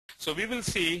So we will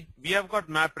see, we have got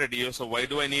MapReduce, so why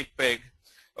do I need Pig?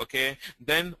 Okay,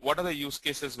 then what are the use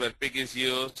cases where Pig is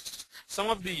used?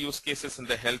 Some of the use cases in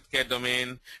the healthcare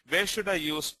domain. Where should I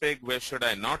use Pig? Where should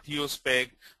I not use Pig?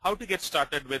 How to get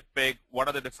started with Pig? What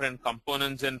are the different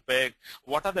components in Pig?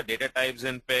 What are the data types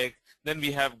in Pig? Then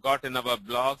we have got in our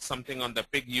blog something on the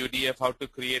Pig UDF, how to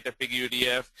create a Pig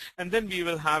UDF. And then we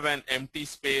will have an empty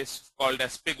space called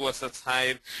as Pig versus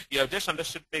Hive. You have just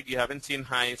understood Pig, you haven't seen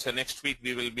Hive. So next week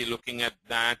we will be looking at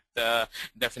that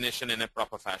definition in a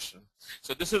proper fashion.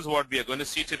 So this is what we are going to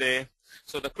see today.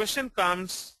 So the question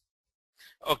comes,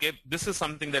 okay, this is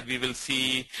something that we will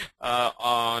see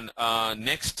on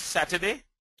next Saturday.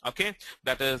 Okay,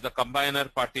 that is the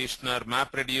combiner, partitioner,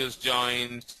 MapReduce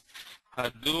joins,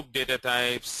 Hadoop data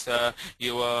types,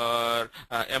 your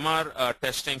MR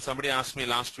testing. Somebody asked me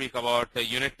last week about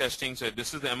unit testing. So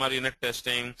this is the MR unit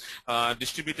testing,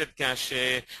 distributed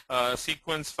cache,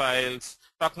 sequence files,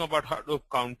 talking about Hadoop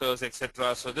counters,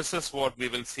 etc. So this is what we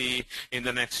will see in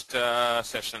the next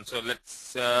session. So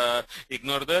let's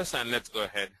ignore this and let's go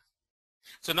ahead.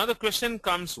 So now the question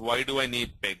comes, why do I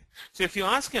need Pig? So if you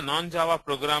ask a non-Java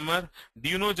programmer, do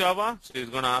you know Java? So he's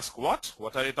going to ask, what?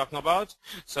 What are you talking about?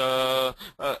 So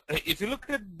if you look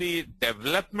at the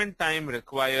development time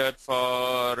required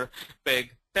for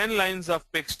Pig, 10 lines of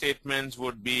Pig statements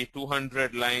would be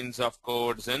 200 lines of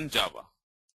codes in Java.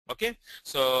 Okay,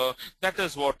 so that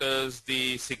is what is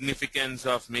the significance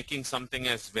of making something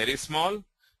as very small.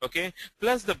 Okay,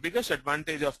 plus the biggest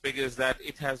advantage of Pig is that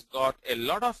it has got a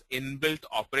lot of inbuilt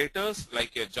operators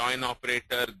like your join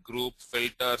operator, group,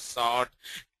 filter, sort,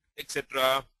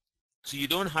 etc. So you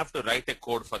don't have to write a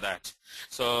code for that.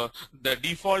 So the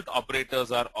default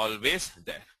operators are always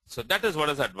there. So that is what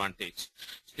is advantage.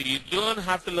 So you don't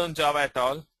have to learn Java at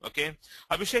all. Okay,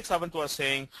 Abhishek Sawant was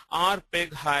saying, are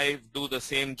Pig, Hive do the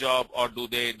same job or do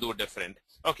they do different?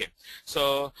 Okay,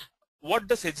 so what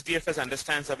does HDFS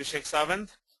understands, Abhishek Sawant?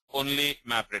 Only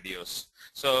MapReduce.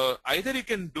 So either you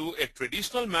can do a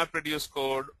traditional MapReduce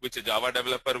code, which a Java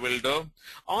developer will do,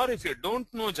 or if you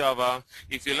don't know Java,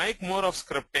 if you like more of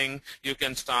scripting, you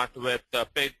can start with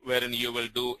Pig, wherein you will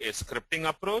do a scripting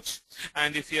approach.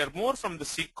 And if you are more from the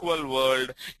SQL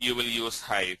world, you will use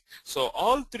Hive. So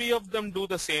all three of them do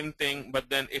the same thing, but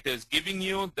then it is giving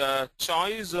you the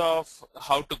choice of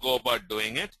how to go about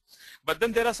doing it. But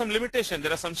then there are some limitations,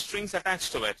 there are some strings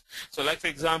attached to it. So like for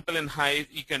example in Hive,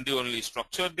 you can do only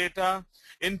structured data.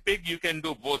 In Pig, you can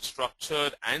do both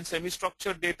structured and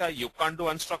semi-structured data. You can't do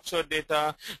unstructured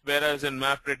data, whereas in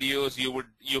MapReduce,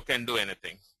 you can do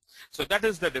anything. So that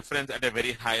is the difference at a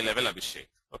very high level, Abhishek.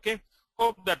 Okay?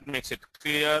 Hope that makes it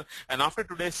clear. And after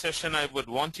today's session, I would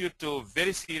want you to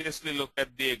very seriously look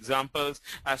at the examples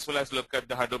as well as look at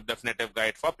the Hadoop definitive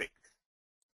guide for Pig.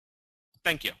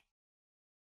 Thank you.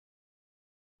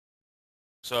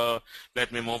 So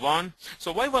let me move on.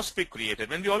 So why was Pig created?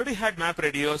 When we already had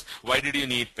MapReduce, why did you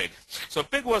need Pig? So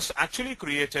Pig was actually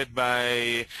created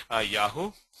by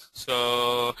Yahoo.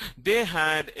 So they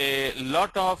had a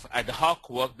lot of ad hoc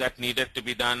work that needed to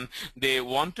be done. They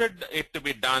wanted it to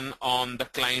be done on the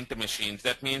client machines.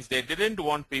 That means they didn't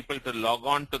want people to log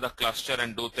on to the cluster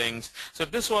and do things. So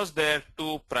this was their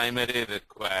two primary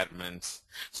requirements.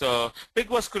 So Pig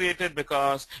was created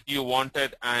because you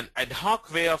wanted an ad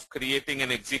hoc way of creating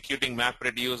and executing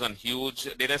MapReduce on huge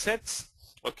data sets.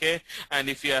 Okay, and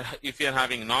if you're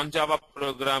having non-Java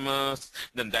programmers,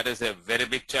 then that is a very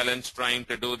big challenge trying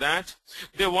to do that.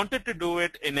 They wanted to do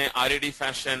it in a RAD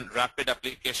fashion, rapid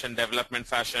application development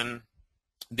fashion.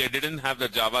 They didn't have the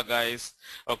Java guys.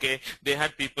 Okay, they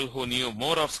had people who knew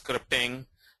more of scripting.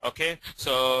 Okay,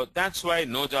 so that's why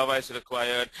no Java is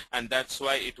required, and that's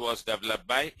why it was developed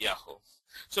by Yahoo.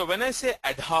 So when I say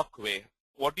ad hoc way,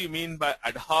 what do you mean by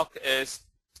ad hoc is,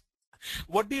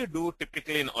 what do you do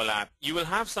typically in OLAP? You will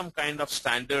have some kind of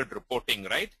standard reporting,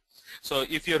 right? So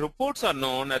if your reports are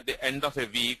known at the end of a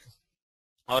week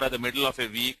or at the middle of a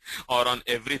week or on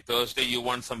every Thursday, you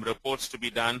want some reports to be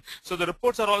done. So the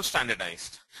reports are all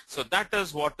standardized. So that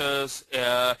is what is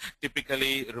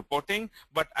typically reporting.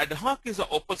 But ad hoc is the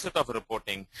opposite of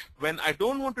reporting. When I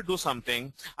don't want to do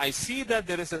something, I see that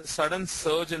there is a sudden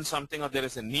surge in something or there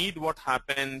is a need, what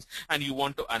happens, and you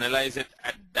want to analyze it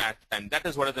at that time. That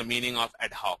is what is the meaning of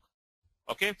ad hoc.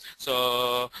 Okay,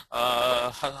 so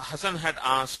Hassan had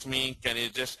asked me, can you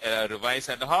just revise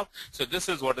ad hoc? So this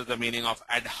is what is the meaning of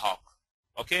ad hoc.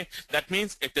 Okay, that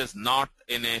means it is not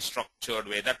in a structured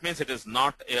way. That means it is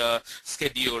not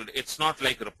scheduled. It's not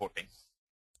like reporting.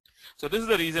 So this is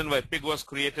the reason why Pig was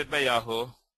created by Yahoo.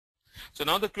 So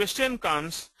now the question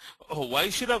comes, oh, why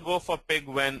should I go for Pig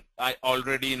when I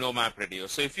already know MapReduce?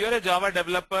 So if you're a Java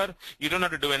developer, you don't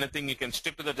have to do anything. You can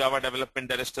stick to the Java development.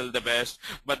 That is still the best.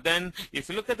 But then if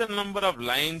you look at the number of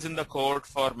lines in the code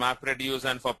for MapReduce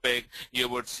and for Pig, you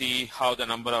would see how the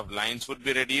number of lines would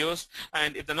be reduced.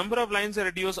 And if the number of lines are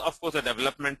reduced, of course, the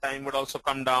development time would also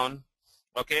come down.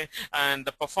 Okay, and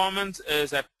the performance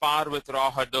is at par with raw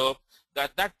Hadoop.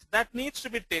 That needs to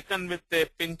be taken with a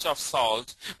pinch of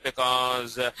salt,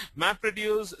 because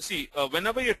MapReduce, see,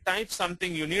 whenever you type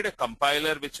something, you need a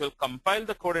compiler which will compile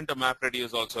the code into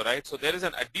MapReduce also, right? So there is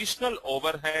an additional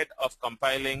overhead of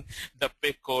compiling the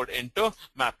Pig code into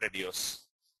MapReduce,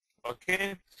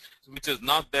 okay, which is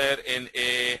not there in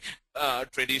a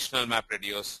traditional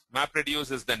MapReduce.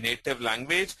 MapReduce is the native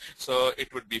language, so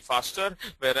it would be faster,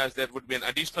 whereas there would be an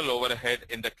additional overhead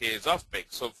in the case of Pig.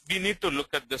 So we need to look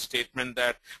at the statement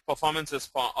that performance is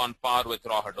on par with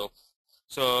raw Hadoop.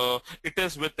 So it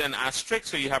is with an asterisk,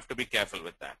 so you have to be careful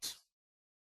with that.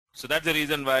 So that's the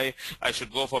reason why I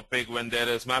should go for Pig when there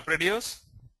is MapReduce.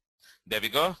 There we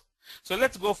go. So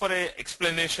let's go for an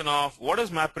explanation of what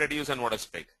is MapReduce and what is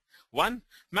Pig. One,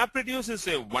 MapReduce is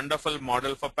a wonderful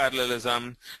model for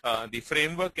parallelism. The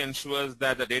framework ensures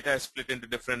that the data is split into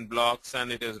different blocks and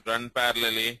it is run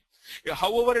parallelly.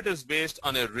 However, it is based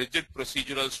on a rigid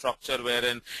procedural structure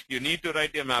wherein you need to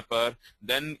write a mapper,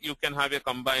 then you can have a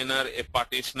combiner, a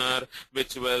partitioner,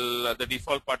 which will, the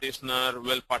default partitioner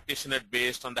will partition it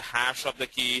based on the hash of the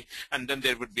key, and then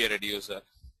there would be a reducer.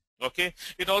 Okay,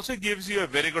 it also gives you a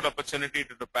very good opportunity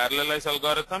to parallelize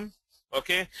algorithm.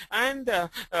 Okay, and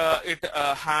it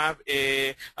have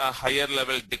a higher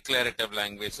level declarative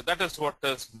language. So that is what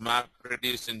is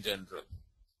MapReduce in general.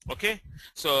 Okay,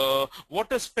 so what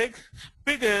is Pig?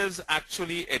 Pig is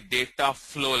actually a data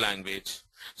flow language.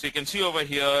 So you can see over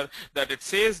here that it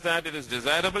says that it is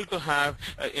desirable to have,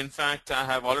 in fact, I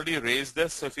have already raised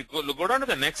this. So if you go down to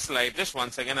the next slide, just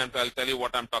one second, and I'll tell you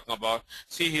what I'm talking about.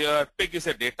 See here, Pig is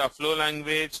a data flow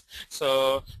language.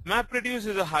 So MapReduce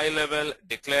is a high-level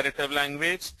declarative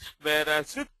language,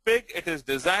 whereas with Pig, it is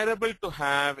desirable to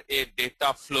have a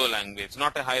data flow language,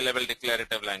 not a high-level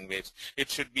declarative language. It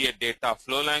should be a data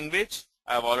flow language.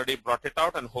 I've already brought it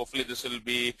out, and hopefully this will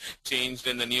be changed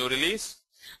in the new release.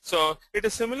 So it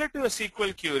is similar to a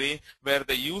SQL query where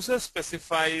the user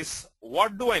specifies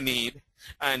what do I need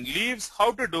and leaves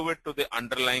how to do it to the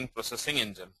underlying processing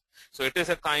engine. So it is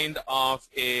a kind of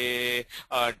a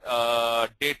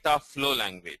data flow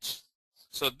language.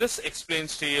 So this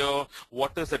explains to you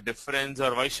what is the difference,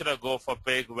 or why should I go for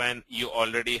Pig when you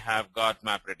already have got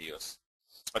MapReduce.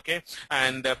 Okay,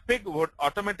 and Pig would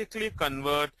automatically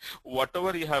convert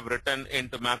whatever you have written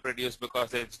into MapReduce,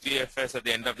 because HDFS at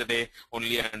the end of the day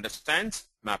only understands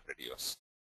MapReduce.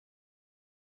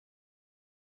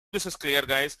 This is clear,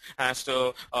 guys, as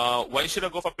to why should I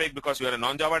go for Pig? Because you are a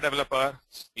non-Java developer,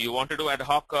 you want to do ad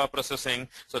hoc processing,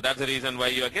 so that's the reason why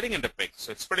you are getting into Pig.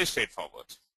 So it's pretty straightforward.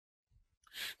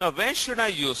 Now, where should I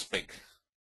use Pig?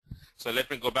 So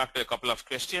let me go back to a couple of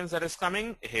questions that is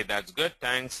coming. Hey, that's good.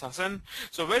 Thanks, Hassan.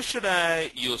 So where should I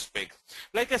use Pig?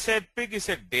 Like I said, Pig is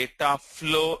a data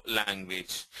flow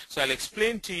language. So I'll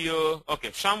explain to you. Okay,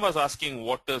 Sham was asking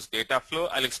what is data flow.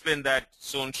 I'll explain that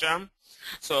soon, Sham.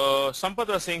 So Sampath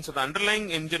was saying, so the underlying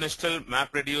engine is still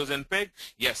MapReduce and Pig.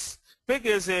 Yes. Pig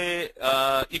is a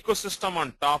ecosystem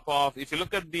on top of, if you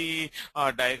look at the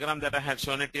diagram that I had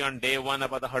shown it to you on day one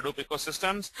about the Hadoop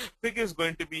ecosystems, Pig is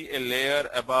going to be a layer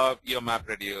above your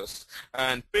MapReduce.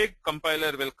 And Pig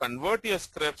compiler will convert your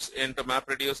scripts into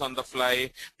MapReduce on the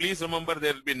fly. Please remember,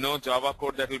 there will be no Java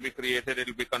code that will be created. It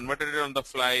will be converted on the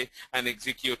fly and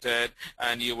executed,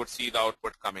 and you would see the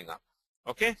output coming up.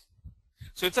 Okay?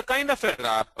 So it's a kind of a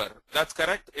wrapper. That's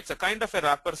correct. It's a kind of a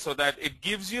wrapper so that it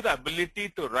gives you the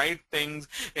ability to write things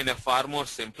in a far more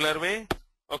simpler way.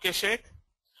 Okay, Sheikh?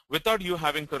 Without you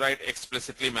having to write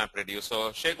explicitly MapReduce.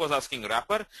 So Sheikh was asking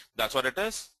wrapper. That's what it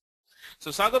is.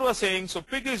 So Sagar was saying, so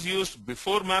Pig is used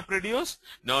before MapReduce?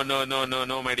 No,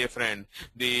 my dear friend.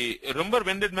 Remember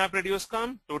when did MapReduce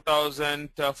come?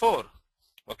 2004.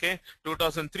 Okay,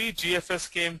 2003 GFS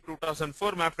came,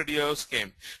 2004 MapReduce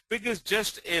came. Pig is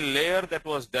just a layer that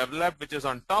was developed which is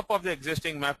on top of the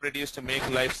existing MapReduce to make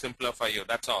life simpler for you.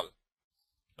 That's all.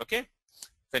 Okay,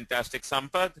 fantastic,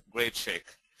 Sampath, great Sheikh.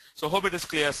 So hope it is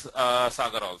clear,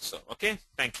 Sagar also. Okay,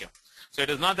 thank you. So it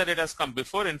is not that it has come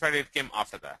before, in fact it came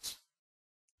after that.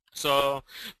 So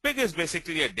Pig is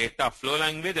basically a data flow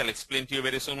language. I'll explain to you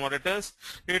very soon what it is.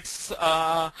 It's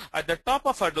at the top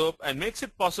of Hadoop and makes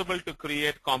it possible to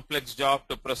create complex jobs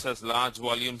to process large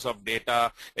volumes of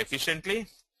data efficiently.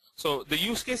 So the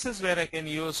use cases where I can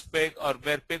use Pig or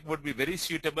where Pig would be very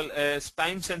suitable is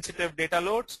time-sensitive data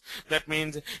loads. That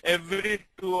means every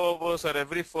 2 hours or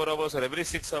every 4 hours or every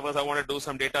 6 hours I want to do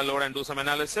some data load and do some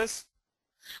analysis.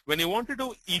 When you want to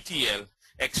do ETL,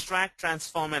 extract,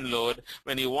 transform, and load,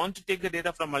 when you want to take the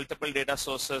data from multiple data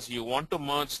sources, you want to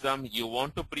merge them, you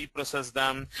want to pre-process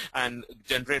them and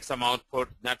generate some output,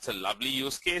 that's a lovely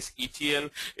use case. ETL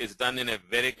is done in a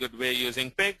very good way using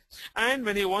Pig. And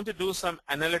when you want to do some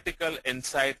analytical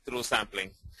insight through sampling.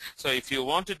 So if you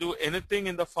want to do anything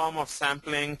in the form of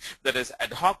sampling, that is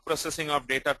ad hoc processing of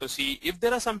data to see if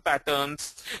there are some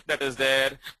patterns that is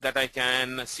there that I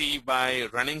can see by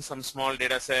running some small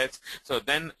data sets, so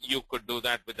then you could do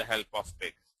that with the help of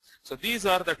Pig. So these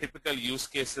are the typical use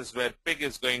cases where Pig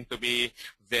is going to be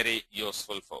very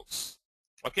useful, folks.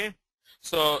 Okay?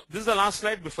 So this is the last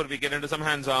slide before we get into some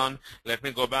hands-on. Let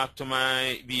me go back to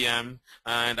my VM,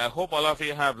 and I hope all of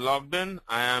you have logged in.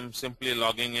 I am simply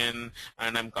logging in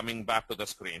and I'm coming back to the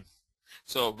screen.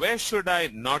 So where should I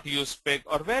not use Pig,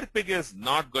 or where Pig is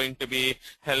not going to be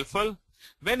helpful?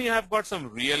 When you have got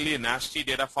some really nasty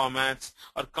data formats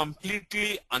or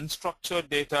completely unstructured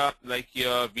data like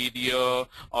your video,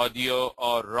 audio,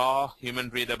 or raw human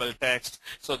readable text.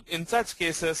 So in such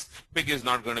cases, Pig is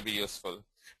not going to be useful.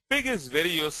 Pig is very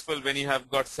useful when you have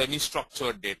got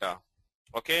semi-structured data.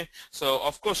 Okay, so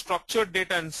of course structured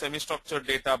data and semi-structured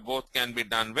data both can be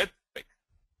done with Pig.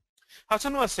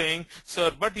 Hassan was saying, sir,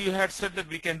 but you had said that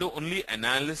we can do only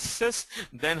analysis,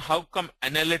 then how come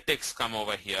analytics come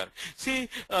over here? See,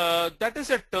 that is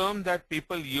a term that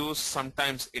people use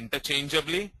sometimes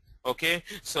interchangeably. Okay,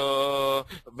 so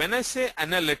when I say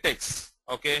analytics,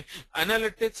 okay,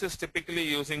 analytics is typically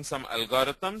using some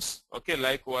algorithms, okay,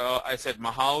 like I said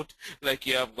Mahout, like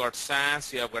you have got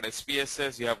SAS, you have got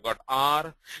SPSS, you have got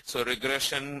R, so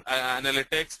regression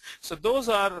analytics. So those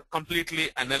are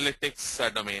completely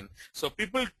analytics domain. So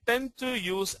people tend to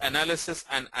use analysis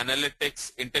and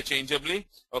analytics interchangeably,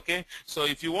 okay. So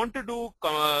if you want to do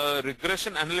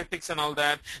regression analytics and all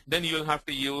that, then you'll have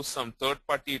to use some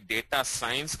third-party data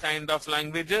science kind of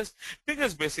languages,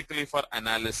 because basically for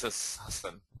analysis.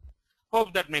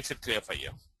 Hope that makes it clear for you.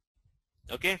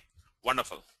 Okay,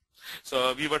 wonderful.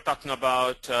 So we were talking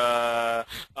about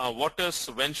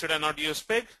when should I not use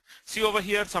Pig? See over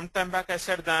here, sometime back I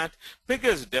said that Pig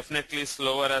is definitely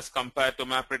slower as compared to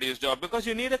MapReduce job, because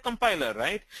you need a compiler,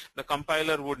 right? The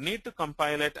compiler would need to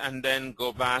compile it and then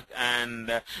go back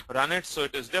and run it. So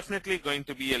it is definitely going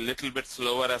to be a little bit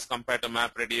slower as compared to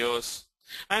MapReduce.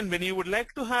 And when you would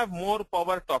like to have more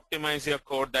power to optimize your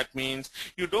code, that means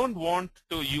you don't want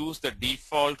to use the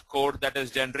default code that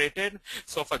is generated.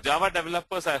 So for Java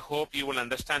developers, I hope you will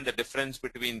understand the difference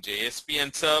between JSP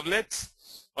and servlets.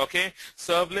 Okay,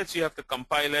 servlets you have to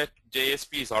compile it.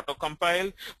 JSP is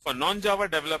auto-compile. For non-Java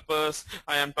developers,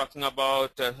 I am talking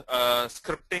about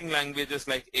scripting languages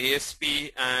like ASP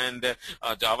and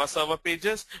Java server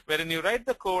pages, wherein you write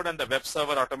the code and the web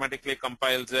server automatically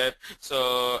compiles it.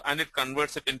 So, and it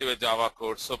converts it into a Java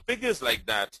code. So Pig is like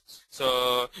that.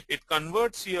 So it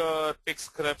converts your Pig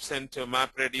scripts into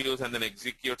MapReduce and then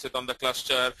executes it on the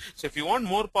cluster. So if you want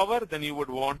more power, then you would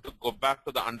want to go back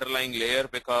to the underlying layer,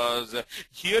 because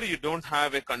here you don't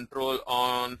have a control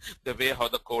on the way how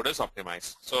the code is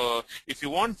optimized. So if you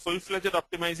want full-fledged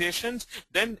optimizations,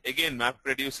 then again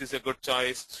MapReduce is a good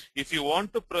choice. If you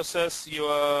want to process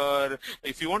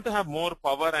if you want to have more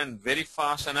power and very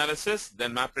fast analysis,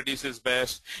 then MapReduce is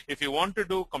best. If you want to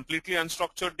do completely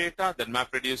unstructured data, then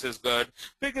MapReduce is good.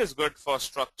 Pig is good for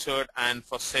structured and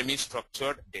for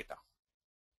semi-structured data.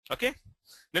 Okay?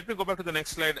 Let me go back to the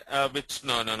next slide,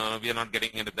 no, we are not getting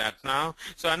into that now.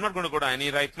 So I'm not going to go to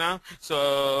any right now.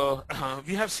 So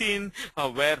we have seen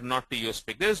where not to use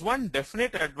Pig. There is one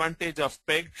definite advantage of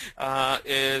Pig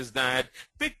is that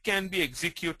Pig can be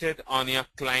executed on your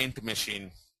client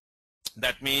machine.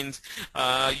 That means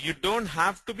you don't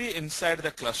have to be inside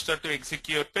the cluster to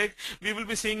execute Pig. We will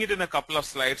be seeing it in a couple of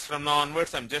slides from now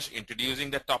onwards. I'm just introducing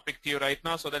the topic to you right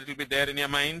now so that it will be there in your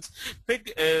minds.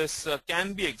 Pig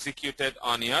can be executed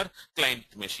on your client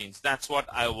machines. That's what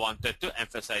I wanted to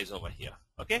emphasize over here.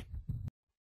 Okay.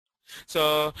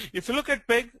 So if you look at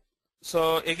Pig,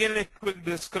 so again a quick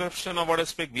description of what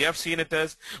is Pig. We have seen it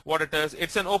as what it is.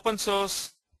 It's an open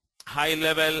source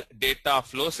high-level data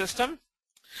flow system.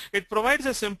 It provides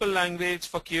a simple language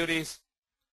for queries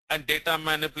and data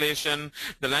manipulation.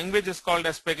 The language is called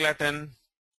as Pig Latin,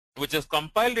 which is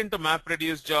compiled into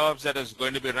MapReduce jobs that is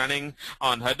going to be running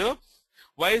on Hadoop.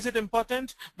 Why is it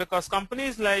important? Because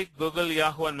companies like Google,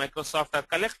 Yahoo, and Microsoft are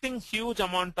collecting huge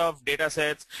amount of data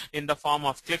sets in the form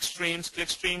of clickstreams.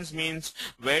 Clickstreams means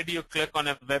where do you click on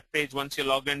a web page once you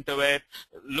log into it.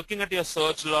 looking at your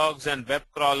search logs and web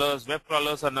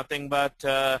crawlers are nothing but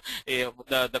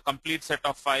the complete set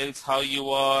of files, how you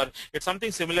are. It's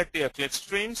something similar to your click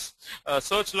streams.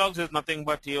 Search logs is nothing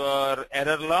but your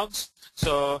error logs.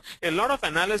 So a lot of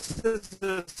analysis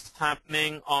is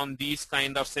happening on these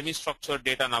kind of semi-structured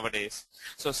data nowadays.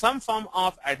 So some form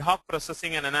of ad hoc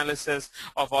processing and analysis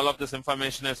of all of this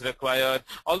information is required,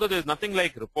 although there's nothing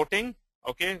like reporting.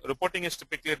 Okay, reporting is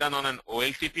typically done on an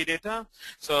OLTP data.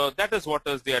 So that is what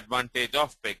is the advantage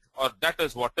of Pig, or that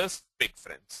is what is Pig,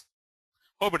 friends.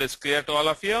 Hope it is clear to all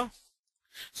of you.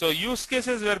 So use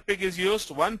cases where Pig is used: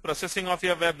 one, processing of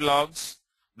your web logs,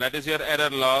 that is your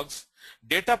error logs.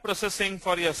 Data processing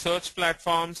for your search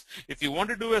platforms, if you want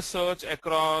to do a search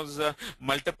across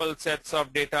multiple sets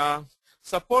of data.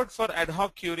 Support for ad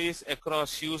hoc queries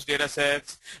across huge data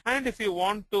sets, and if you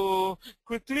want to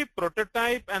quickly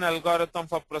prototype an algorithm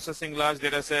for processing large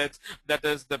data sets, that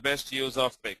is the best use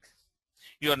of Pig.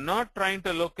 You're not trying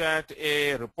to look at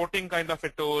a reporting kind of a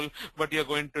tool, but you're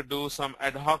going to do some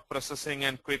ad hoc processing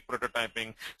and quick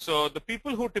prototyping. So the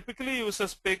people who typically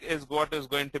uses Pig is what is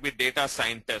going to be data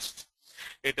scientists.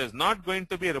 It is not going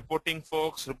to be reporting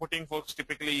folks. Reporting folks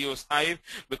typically use Hive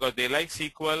because they like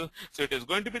SQL. So it is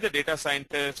going to be the data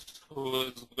scientist who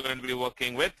is going to be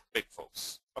working with Pig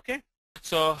folks. Okay.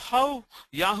 So how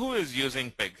Yahoo is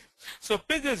using Pig? So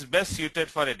Pig is best suited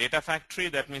for a data factory.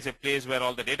 That means a place where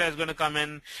all the data is going to come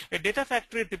in. A data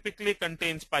factory typically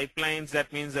contains pipelines.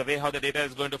 That means the way how the data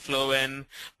is going to flow in.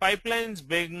 Pipelines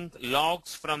bring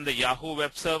logs from the Yahoo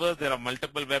web servers. There are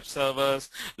multiple web servers.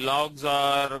 Logs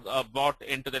are brought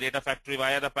into the data factory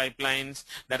via the pipelines.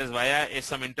 That is via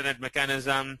some internet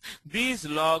mechanism. These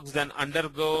logs then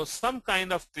undergo some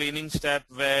kind of cleaning step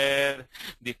where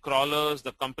the crawlers,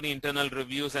 the company internal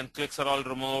reviews and clicks are all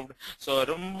removed. So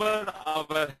remember our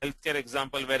healthcare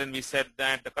example wherein we said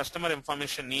that the customer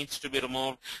information needs to be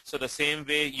removed. So the same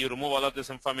way you remove all of this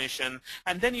information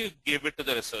and then you give it to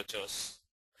the researchers.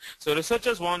 So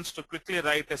researchers wants to quickly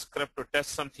write a script to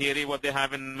test some theory what they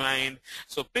have in mind.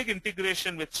 So Pig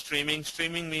integration with streaming.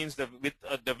 Streaming means the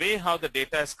way how the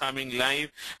data is coming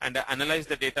live and analyze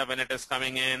the data when it is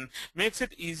coming in makes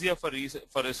it easier for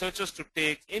researchers to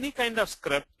take any kind of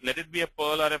script, let it be a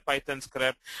Perl or a Python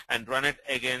script, and run it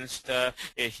against a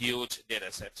huge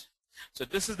data set. So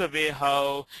this is the way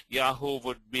how Yahoo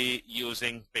would be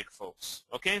using Pig, folks.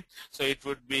 Okay, so it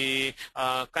would be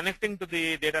connecting to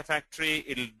the data factory.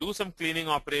 It'll do some cleaning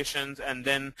operations and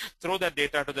then throw that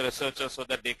data to the researchers so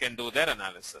that they can do their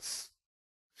analysis.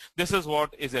 This is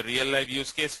what is a real life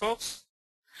use case, folks.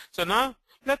 So now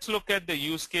let's look at the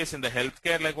use case in the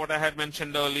healthcare, like what I had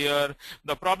mentioned earlier.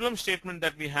 The problem statement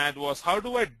that we had was, how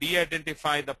do I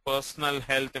de-identify the personal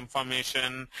health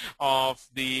information of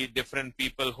the different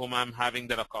people whom I'm having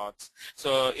the records?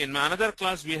 So in another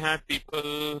class, we had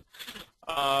people,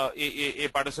 a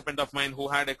participant of mine who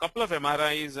had a couple of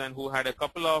MRIs and who had a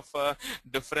couple of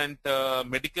different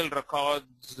medical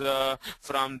records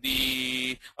from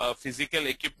the physical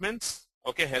equipments.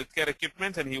 Okay, healthcare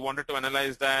equipment, and he wanted to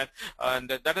analyze that, and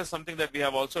that is something that we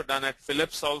have also done at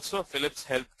Philips also. Philips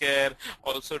Healthcare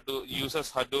also uses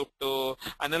Hadoop to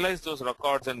analyze those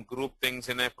records and group things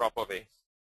in a proper way.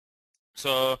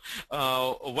 So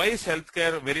why is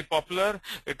healthcare very popular?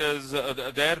 It is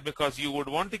there because you would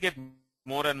want to get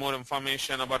more and more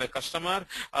information about a customer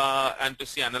and to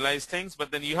see analyze things, but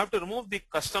then you have to remove the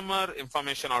customer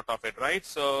information out of it, right?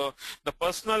 So the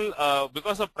personal,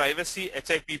 because of privacy,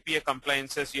 HIPAA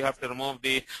compliances, you have to remove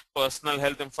the personal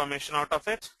health information out of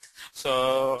it.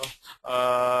 So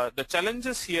the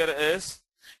challenges here is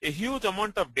a huge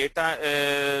amount of data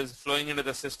is flowing into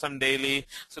the system daily.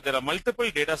 So there are multiple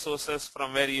data sources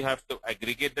from where you have to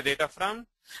aggregate the data from.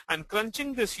 And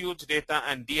crunching this huge data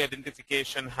and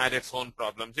de-identification had its own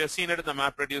problems. You have seen it in the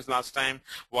MapReduce last time,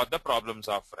 what the problems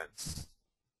are, friends.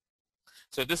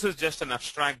 So this is just an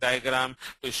abstract diagram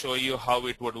to show you how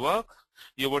it would work.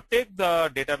 You would take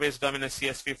the database dump in a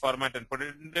CSV format and put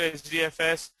it into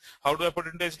HDFS. How do I put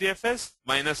it into HDFS?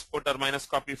 Minus put or minus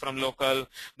copy from local.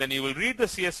 Then you will read the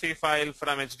CSV file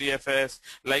from HDFS,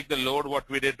 like the load what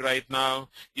we did right now.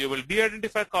 You will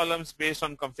de-identify columns based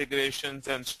on configurations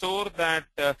and store that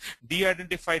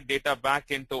de-identified data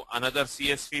back into another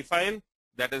CSV file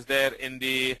that is there in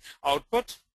the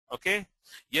output. Okay.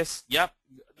 Yes, yep.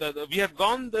 We had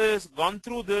gone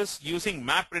through this using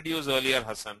MapReduce earlier,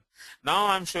 Hassan. Now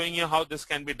I'm showing you how this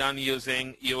can be done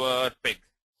using your Pig.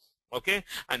 Okay,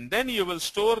 and then you will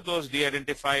store those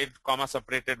de-identified,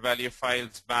 comma-separated value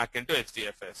files back into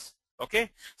HDFS.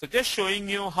 Okay, so just showing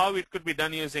you how it could be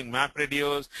done using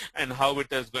MapReduce and how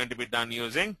it is going to be done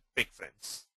using Pig,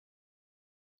 friends.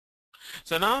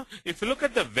 So now, if you look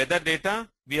at the weather data,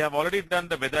 we have already done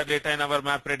the weather data in our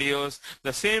MapReduce.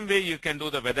 The same way you can do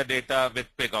the weather data with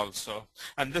Pig also.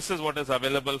 And this is what is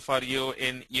available for you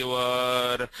in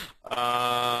your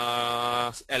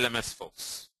LMS,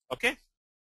 folks. Okay?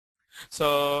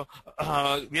 So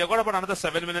we have got about another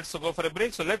 7 minutes to go for a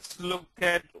break. So let's look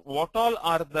at what all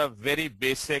are the very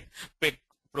basic Pig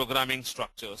programming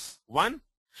structures. One,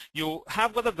 you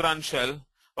have got the grunt shell,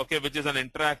 okay, which is an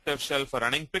interactive shell for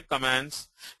running Pig commands.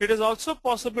 It is also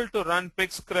possible to run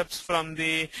Pig scripts from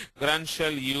the grunt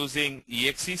shell using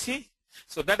exec.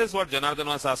 So that is what Janardhan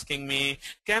was asking me.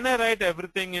 Can I write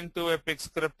everything into a Pig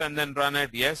script and then run it?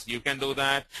 Yes, you can do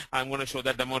that. I'm going to show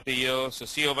that demo to you. So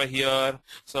see over here.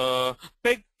 So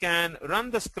Pig can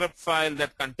run the script file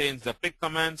that contains the Pig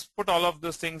commands, put all of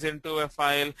those things into a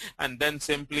file, and then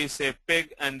simply say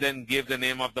Pig and then give the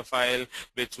name of the file,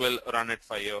 which will run it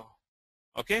for you.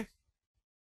 Okay?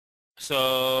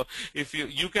 So if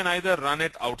you can either run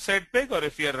it outside Pig, or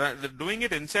if you're doing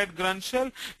it inside grunt shell,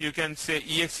 you can say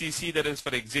exec, that is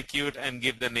for execute, and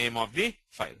give the name of the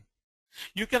file.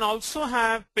 You can also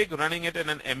have Pig running it in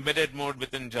an embedded mode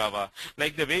within Java.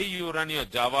 Like the way you run your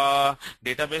Java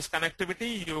database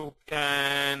connectivity, you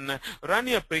can run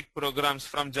your Pig programs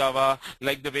from Java,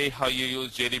 like the way how you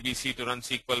use JDBC to run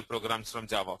SQL programs from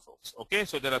Java, folks. Okay,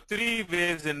 so there are 3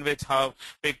 ways in which how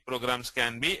Pig programs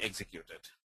can be executed.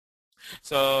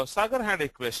 So Sagar had a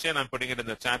question. I'm putting it in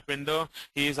the chat window.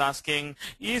 He is asking,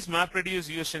 is MapReduce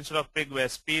used instead of Pig where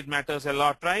speed matters a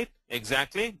lot, right?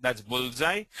 Exactly. That's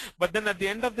bullseye. But then at the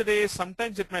end of the day,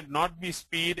 sometimes it might not be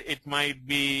speed. It might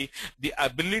be the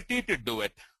ability to do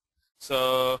it.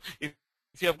 So if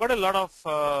you have got a lot of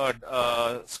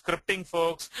scripting,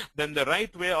 folks, then the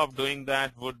right way of doing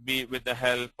that would be with the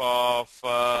help of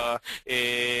a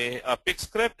Pig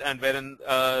script, and wherein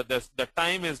the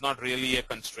time is not really a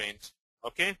constraint.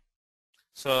 Okay.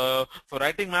 So for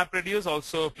writing MapReduce,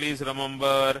 also please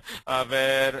remember for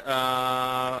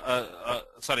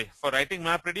writing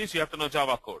MapReduce, you have to know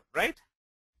Java code, right?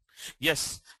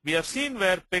 Yes, we have seen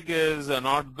where Pig is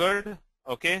not good.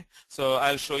 Okay, so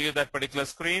I'll show you that particular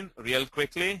screen real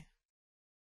quickly.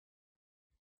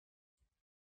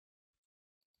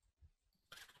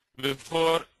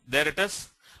 Before, there it is,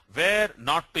 where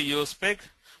not to use Pig.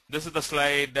 This is the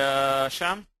slide,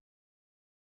 Sham.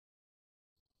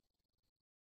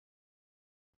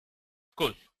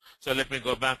 Cool. So let me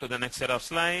go back to the next set of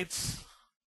slides.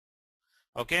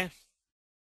 Okay.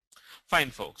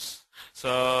 Fine, folks.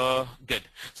 So good.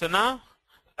 So now,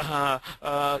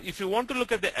 if you want to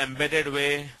look at the embedded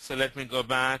way, so let me go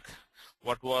back.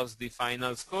 What was the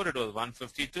final score? It was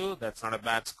 152. That's not a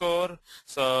bad score.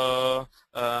 So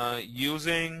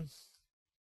using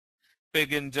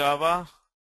Pig in Java,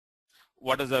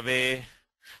 what is the way?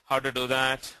 How to do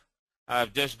that?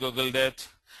 I've just Googled it,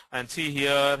 and see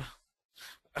here,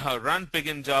 run Pig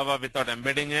in Java without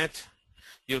embedding it.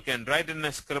 You can write in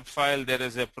a script file. There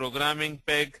is a programming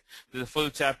Pig. There's a full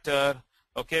chapter.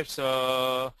 Okay,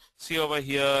 so see over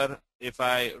here, if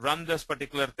I run this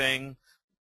particular thing,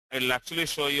 it'll actually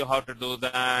show you how to do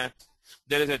that.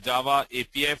 There is a Java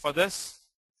API for this.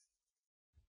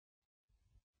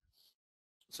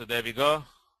 So there we go.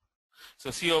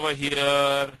 So see over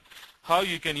here how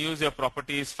you can use your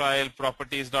properties file,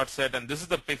 properties.set, and this is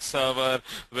the Pig server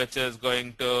which is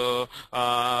going to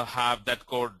have that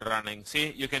code running.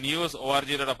 See, you can use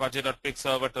org.apache.pig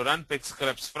server to run Pig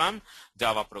scripts from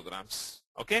Java programs.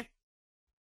 Okay.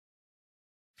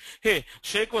 Hey,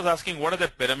 Sheikh was asking, what are the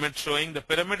pyramids showing? The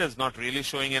pyramid is not really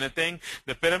showing anything.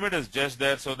 The pyramid is just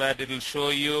there so that it will show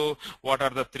you what are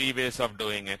the 3 ways of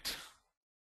doing it.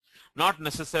 Not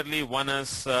necessarily one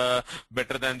is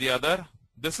better than the other.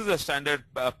 This is a standard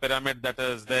pyramid that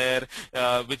is there,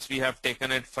 which we have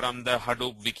taken it from the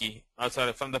Hadoop wiki,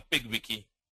 from the Pig wiki.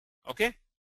 Okay.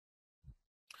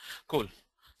 Cool.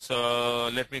 So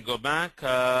let me go back.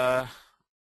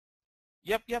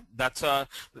 Yep. That's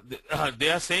they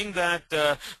are saying that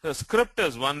the script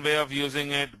is one way of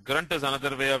using it, grunt is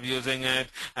another way of using it,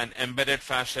 and embedded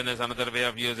fashion is another way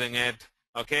of using it.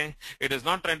 Okay, it is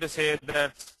not trying to say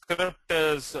that script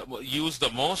is used the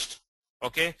most.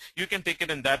 Okay, you can take it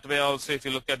in that way also. If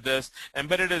you look at this,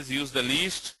 embedded is used the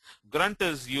least, grunt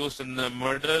is used in the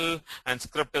middle, and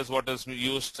script is what is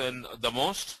used in the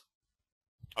most.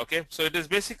 Okay, so it is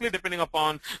basically depending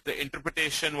upon the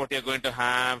interpretation what you're going to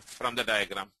have from the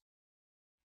diagram.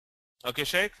 Okay,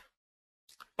 Sheikh?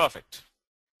 Perfect.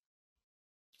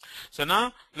 So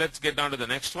now let's get down to the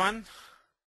next one.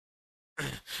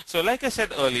 So like I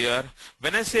said earlier,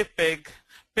 when I say Pig,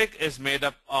 Pig is made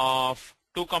up of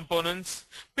two components.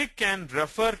 Pig can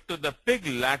refer to the Pig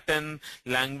Latin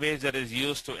language that is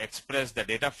used to express the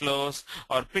data flows,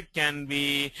 or Pig can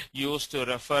be used to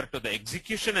refer to the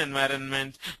execution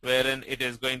environment wherein it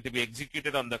is going to be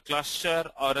executed on the cluster,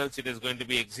 or else it is going to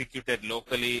be executed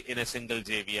locally in a single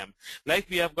JVM. Like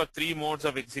we have got three modes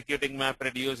of executing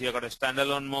MapReduce. You have got a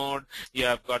standalone mode, you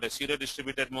have got a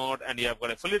pseudo-distributed mode, and you have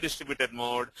got a fully distributed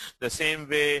mode. The same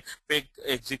way Pig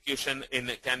execution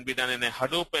can be done in a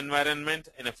Hadoop environment,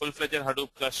 in a full-fledged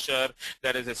Hadoop cluster,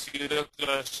 that is a pseudo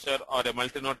cluster or a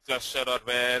multi-node cluster,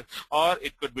 or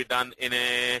it could be done in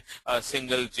a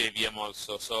single JVM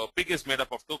also. So Pig is made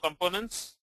up of two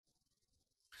components.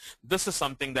 This is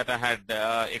something that I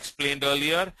had explained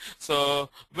earlier. So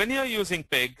when you're using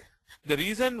Pig, the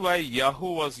reason why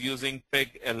Yahoo was using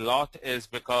Pig a lot is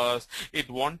because it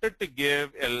wanted to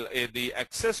give the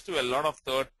access to a lot of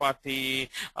third-party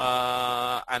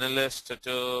analysts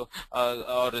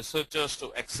or researchers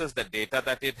to access the data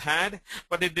that it had,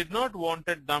 but it did not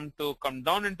wanted them to come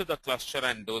down into the cluster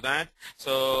and do that.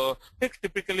 So Pig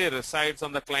typically resides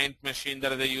on the client machine,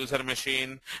 that is the user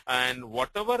machine, and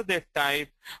whatever they type,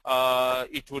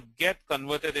 it would get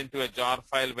converted into a jar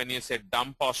file when you say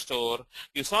dump or store.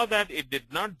 You saw that it did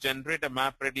not generate a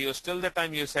MapReduce till the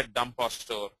time you said dump or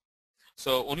store.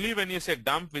 So only when you say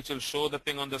dump, which will show the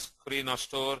thing on the screen, or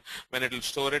store, when it will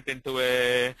store it into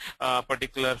a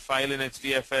particular file in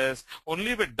HDFS,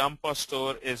 only with dump or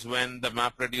store is when the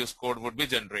MapReduce code would be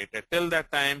generated. Till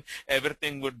that time,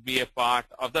 everything would be a part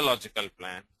of the logical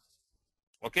plan.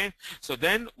 Okay, so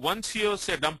then once you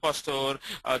say dump or store,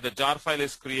 the jar file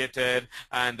is created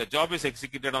and the job is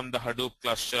executed on the Hadoop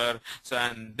cluster. So,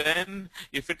 and then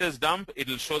if it is dump, it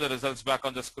will show the results back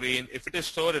on the screen. If it is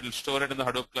store, it will store it in the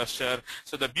Hadoop cluster.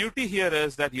 So the beauty here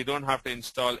is that you don't have to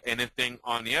install anything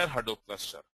on your Hadoop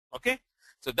cluster. Okay,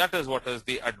 so that is what is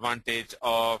the advantage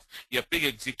of your Pig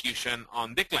execution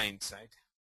on the client side.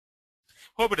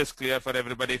 Hope it is clear for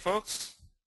everybody, folks.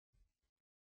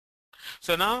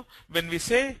 So now when we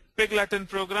say Pig Latin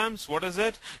programs, what is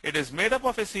it? It is made up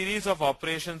of a series of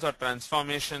operations or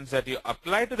transformations that you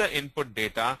apply to the input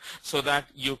data so that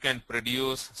you can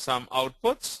produce some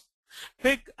outputs.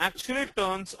 Pig actually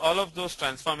turns all of those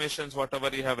transformations, whatever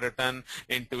you have written,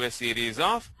 into a series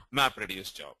of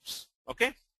MapReduce jobs.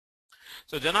 Okay?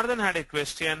 So Janardhan had a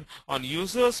question on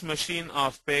user's machine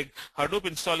of Pig. Hadoop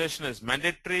installation is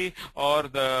mandatory, or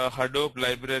the Hadoop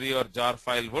library or jar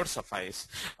file would suffice?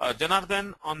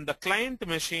 Janardhan, on the client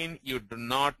machine, you do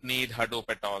not need Hadoop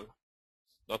at all.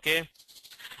 Okay.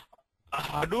 A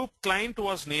Hadoop client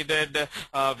was needed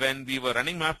when we were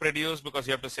running MapReduce, because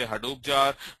you have to say Hadoop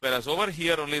jar, whereas over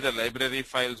here only the library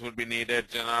files would be needed.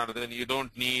 Janardhan, you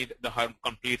don't need the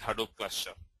complete Hadoop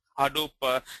cluster,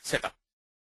 Hadoop setup.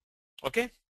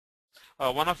 Okay,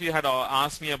 one of you had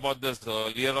asked me about this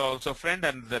earlier also, friend,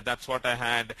 and that's what I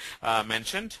had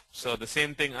mentioned. So the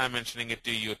same thing, I'm mentioning it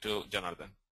to you too, Janardhan.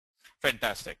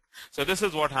 Fantastic. So this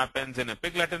is what happens in a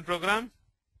Pig Latin program.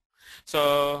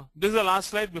 So this is the last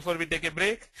slide before we take a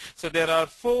break. So there are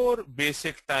four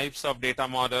basic types of data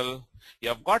model. You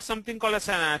have got something called as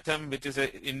an atom, which is an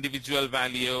individual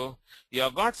value. You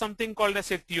have got something called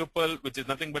as a tuple, which is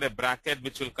nothing but a bracket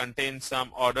which will contain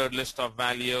some ordered list of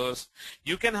values.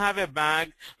 You can have a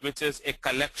bag, which is a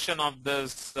collection of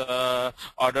this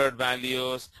ordered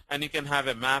values, and you can have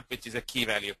a map, which is a key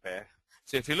value pair.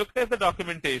 So if you look at the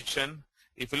documentation,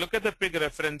 if you look at the Pig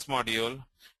reference module,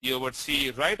 you would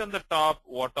see right on the top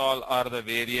what all are the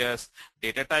various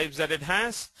data types that it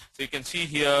has. So you can see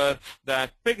here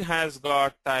that Pig has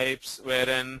got types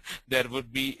wherein there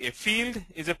would be a field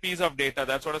is a piece of data.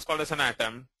 That's what is called as an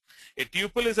atom. A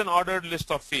tuple is an ordered list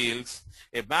of fields.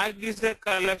 A bag is a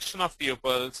collection of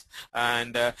tuples,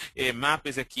 and a map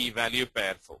is a key value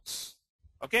pair, folks.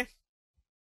 Okay.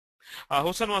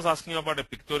 Hussain was asking about a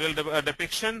pictorial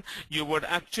depiction. You would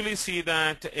actually see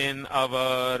that in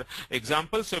our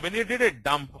example. So when you did a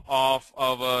dump of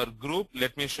our group,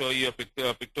 let me show you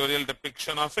a pictorial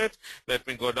depiction of it. Let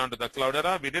me go down to the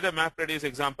Cloudera. We did a MapReduce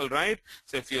example, right?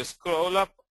 So if you scroll up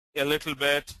a little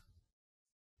bit,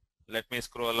 let me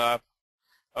scroll up.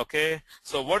 Okay.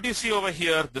 So what you see over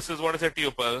here, this is what is a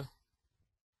tuple.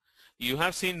 You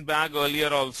have seen bag earlier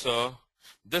also.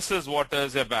 This is what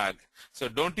is a bag. So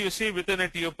don't you see within a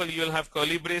tuple you will have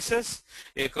curly braces?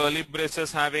 A curly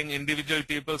braces having individual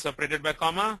tuples separated by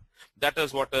comma. That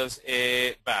is what is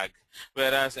a bag.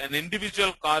 Whereas an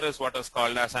individual car is what is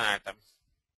called as an atom.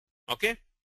 Okay.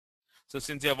 So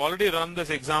since you have already run this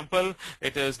example,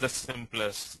 it is the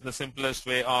simplest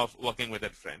way of working with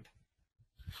it, friend.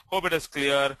 Hope it is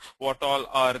clear what all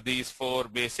are these four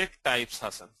basic types,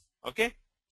 Hassan. Okay.